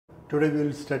Today we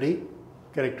will study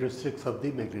characteristics of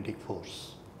the magnetic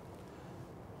force.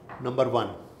 Number 1.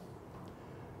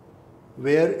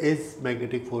 Where is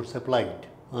magnetic force applied?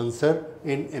 Answer: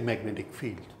 in a magnetic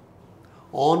field.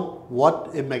 On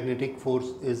what a magnetic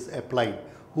force is applied?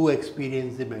 Who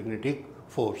experiences the magnetic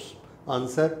force?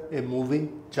 Answer: a moving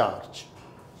charge.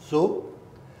 So,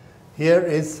 here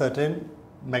is certain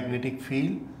magnetic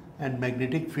field, and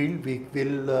magnetic field we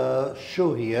will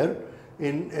show here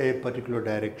in a particular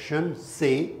direction,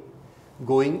 say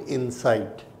going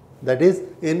inside, that is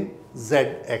in Z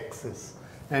axis,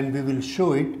 and we will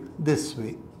show it this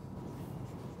way.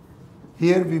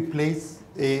 Here we place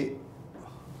a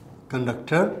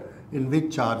conductor in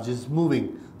which charge is moving.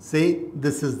 Say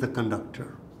this is the conductor.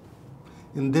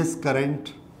 In this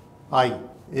current I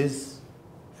is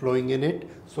flowing in it,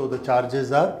 so the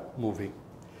charges are moving.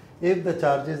 If the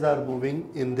charges are moving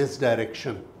in this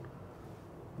direction,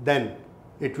 then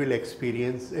it will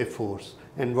experience a force.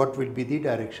 And what will be the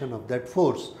direction of that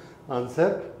force? Answer: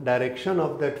 direction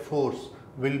of that force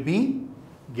will be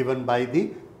given by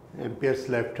the Ampere's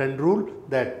left hand rule,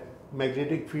 that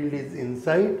magnetic field is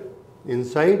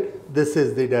inside, this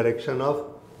is the direction of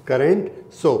current,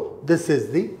 so this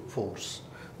is the force.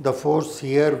 The force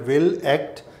here will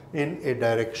act in a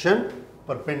direction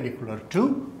perpendicular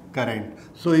to current.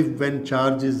 So if when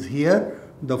charge is here,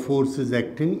 the force is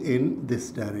acting in this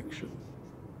direction.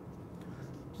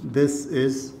 This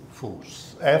is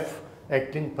force F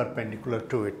acting perpendicular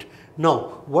to it. Now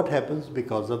what happens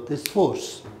because of this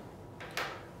force?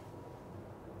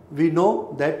 We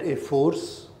know that a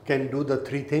force can do the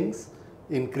three things: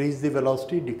 increase the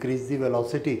velocity, decrease the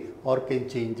velocity, or can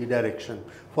change the direction.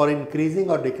 For increasing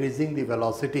or decreasing the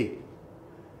velocity,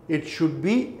 it should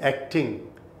be acting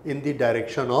in the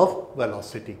direction of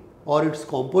velocity, or its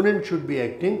component should be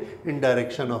acting in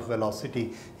direction of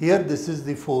velocity. Here this is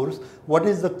the force. What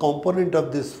is the component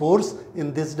of this force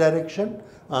in this direction?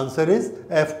 Answer is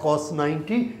F cos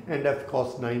 90, and F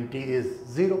cos 90 is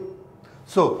 0.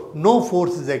 So no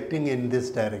force is acting in this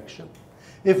direction.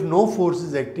 If no force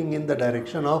is acting in the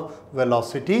direction of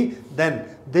velocity, then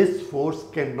this force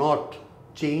cannot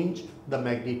change the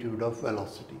magnitude of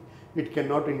velocity. It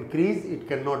cannot increase, it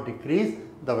cannot decrease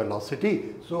the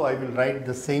velocity. So I will write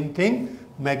the same thing: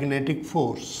 magnetic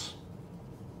force.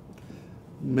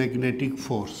 Magnetic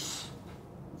force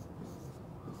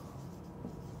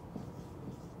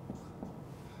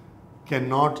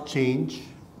cannot change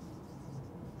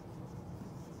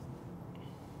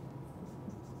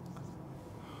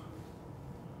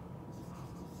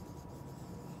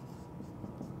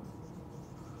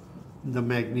the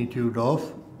magnitude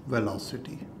of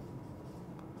velocity.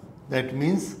 That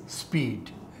means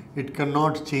speed. It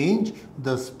cannot change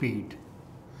the speed.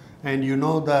 And you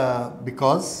know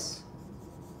because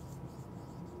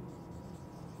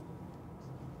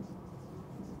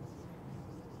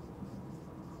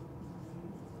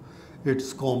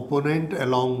its component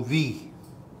along V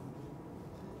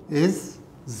is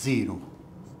 0.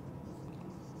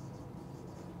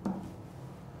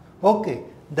 Okay,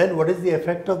 then what is the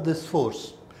effect of this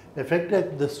force? Effect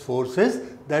of this force is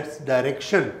that its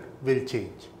direction will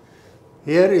change.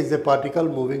 Here is a particle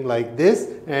moving like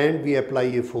this, and we apply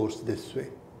a force this way.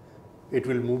 It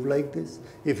will move like this.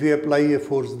 If we apply a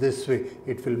force this way,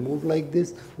 it will move like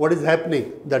this. What is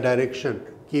happening? The direction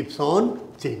keeps on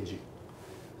changing.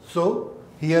 So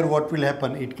here what will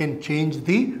happen? It can change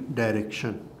the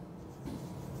direction.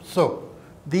 So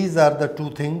these are the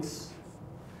two things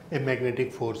a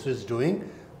magnetic force is doing: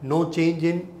 no change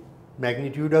in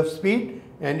magnitude of speed,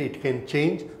 and it can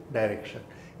change direction.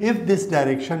 If this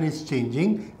direction is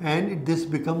changing and this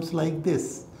becomes like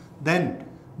this, then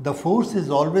the force is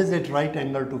always at right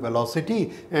angle to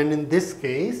velocity, and in this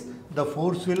case the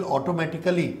force will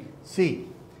automatically, see,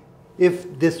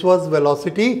 if this was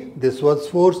velocity, this was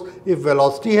force. If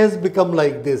velocity has become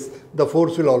like this, the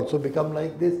force will also become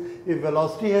like this. If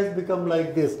velocity has become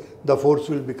like this, the force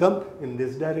will become in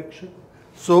this direction.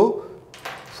 So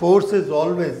force is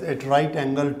always at right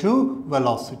angle to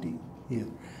velocity here.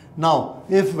 Now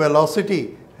if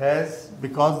velocity has,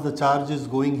 because the charge is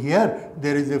going here,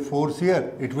 there is a force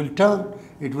here, it will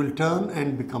turn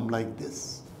and become like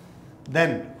this.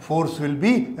 Then force will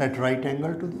be at right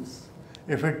angle to this.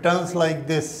 If it turns like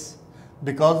this,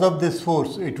 because of this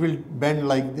force, it will bend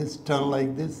like this, turn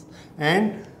like this,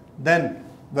 and then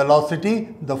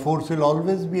velocity, the force will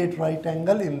always be at right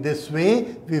angle. In this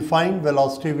way we find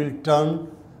velocity will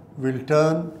turn,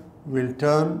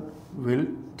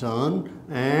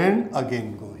 and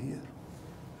again go here.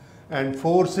 And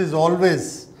force is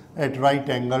always at right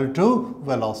angle to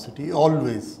velocity,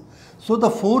 always. So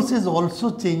the force is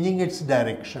also changing its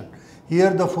direction.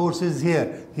 Here the force is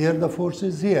here. Here the force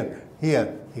is here.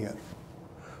 Here, here.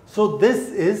 So this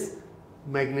is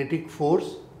magnetic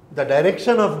force. The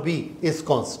direction of B is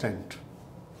constant.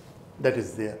 That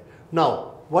is there.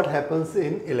 Now, what happens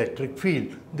in electric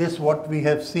field? This what we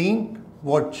have seen.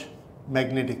 Watch,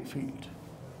 magnetic field.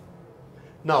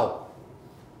 Now,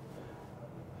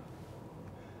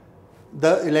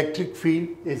 the electric field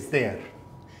is there.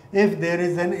 If there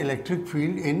is an electric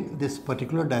field in this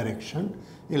particular direction,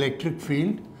 electric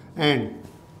field, and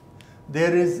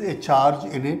there is a charge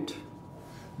in it,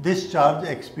 this charge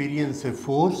experiences a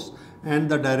force, and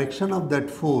the direction of that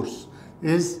force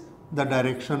is the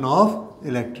direction of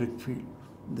electric field,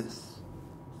 this.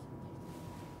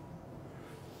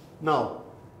 Now,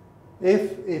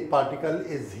 if a particle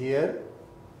is here,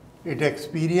 it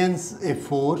experiences a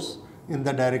force in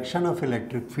the direction of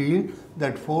electric field.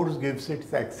 That force gives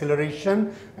its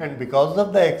acceleration, and because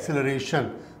of the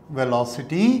acceleration,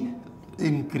 velocity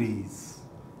increase.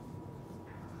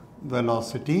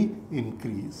 Velocity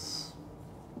increase.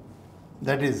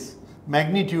 That is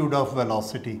magnitude of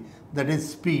velocity, that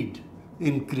is speed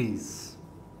increase.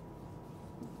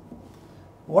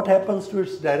 What happens to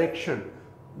its direction?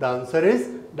 The answer is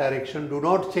direction do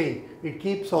not change. It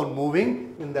keeps on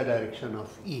moving in the direction of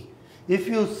E. If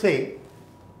you say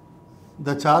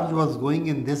the charge was going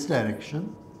in this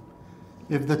direction,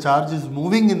 if the charge is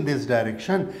moving in this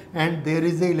direction and there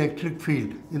is an electric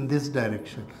field in this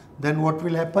direction, then what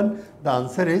will happen? The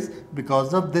answer is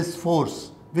because of this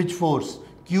force. Which force?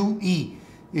 QE.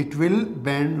 It will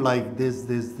bend like this.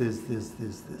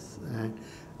 And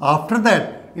after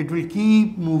that, it will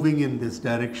keep moving in this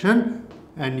direction,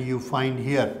 and you find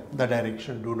here the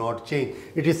direction do not change.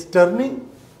 It is turning.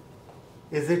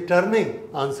 Is it turning?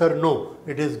 Answer no.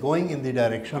 It is going in the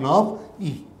direction of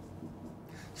E.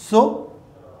 So,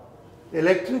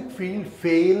 electric field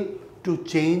fail to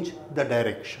change the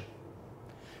direction.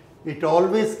 It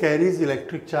always carries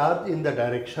electric charge in the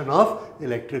direction of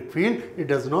electric field. It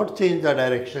does not change the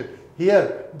direction.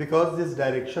 Here, because this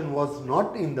direction was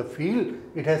not in the field,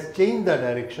 it has changed the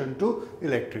direction to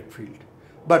electric field.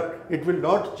 But it will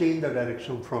not change the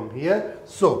direction from here.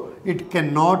 So, it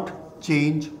cannot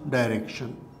change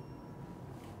direction.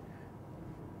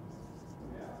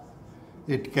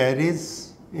 It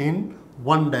carries in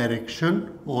one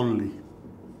direction only.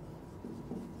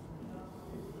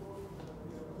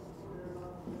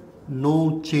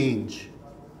 No change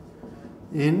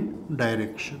in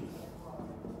direction.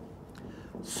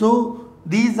 So,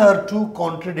 these are two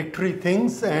contradictory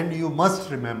things, and you must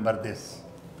remember this.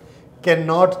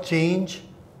 Cannot change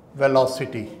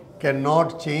velocity.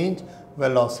 Cannot change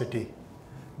velocity.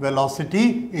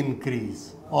 Velocity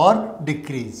increase or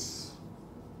decrease.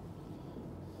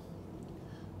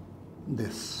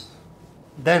 This.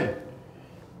 Then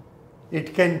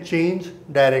it can change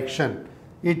direction.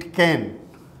 It can.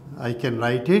 I can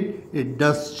write it. It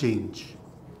does change.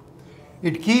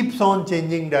 It keeps on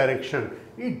changing direction.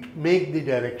 It makes the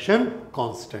direction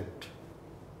constant.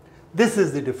 This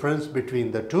is the difference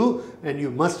between the two, and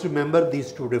you must remember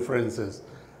these two differences.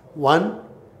 One,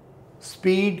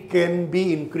 speed can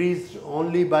be increased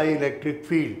only by electric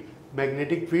field.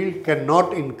 Magnetic field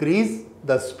cannot increase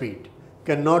the speed,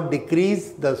 cannot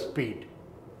decrease the speed.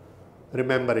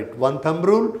 Remember it. One thumb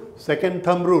rule. Second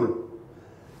thumb rule.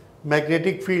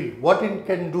 Magnetic field, what it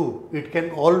can do? It can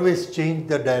always change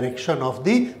the direction of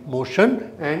the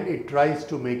motion, and it tries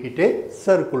to make it a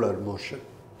circular motion.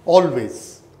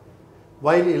 Always.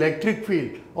 While electric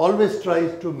field always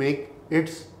tries to make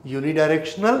its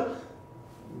unidirectional,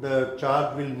 the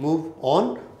charge will move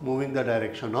on, moving the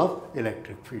direction of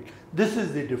electric field. This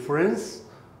is the difference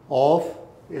of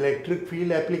electric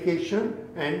field application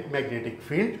and magnetic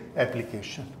field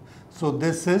application. So,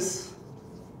 this is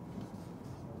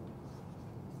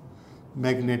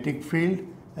magnetic field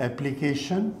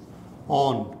application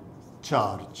on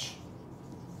charge.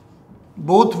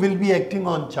 Both will be acting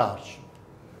on charge.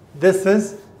 This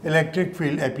is electric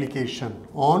field application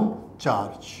on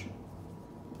charge.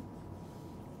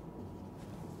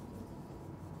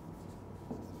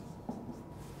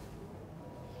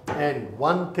 And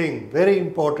one thing, very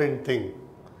important thing,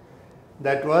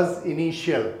 that was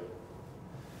initial.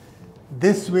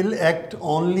 This will act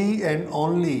only and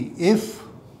only if,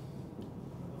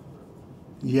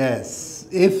 yes,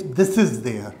 if this is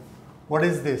there. What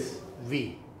is this?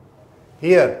 V.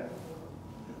 Here,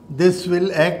 this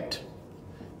will act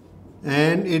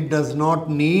and it does not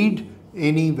need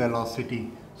any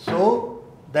velocity. So,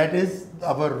 that is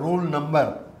our rule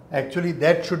number. Actually,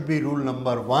 that should be rule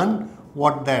number 1.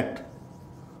 What that?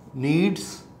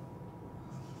 Needs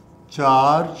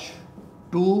charge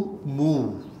to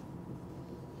move.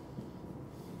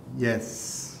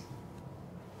 Yes.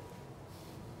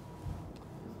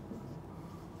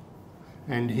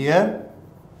 And here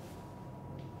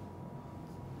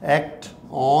act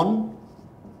on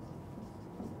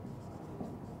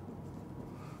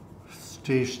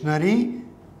stationary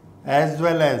as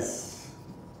well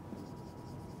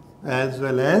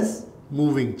as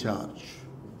moving charge.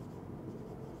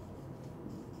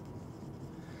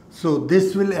 So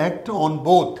this will act on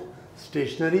both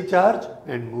stationary charge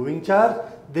and moving charge.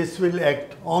 This will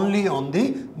act only on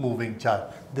the moving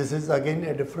charge. This is again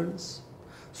a difference.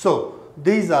 So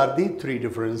these are the three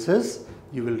differences.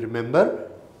 You will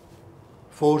remember: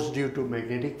 force due to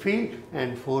magnetic field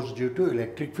and force due to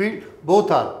electric field. Both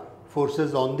are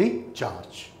forces on the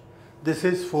charge. This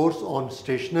is force on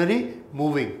stationary,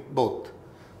 moving, both.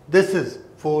 This is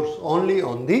force only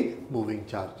on the moving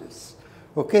charges.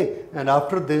 Okay, and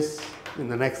after this, in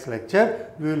the next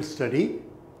lecture, we will study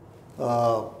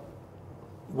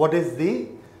what is the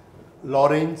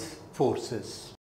Lorentz forces.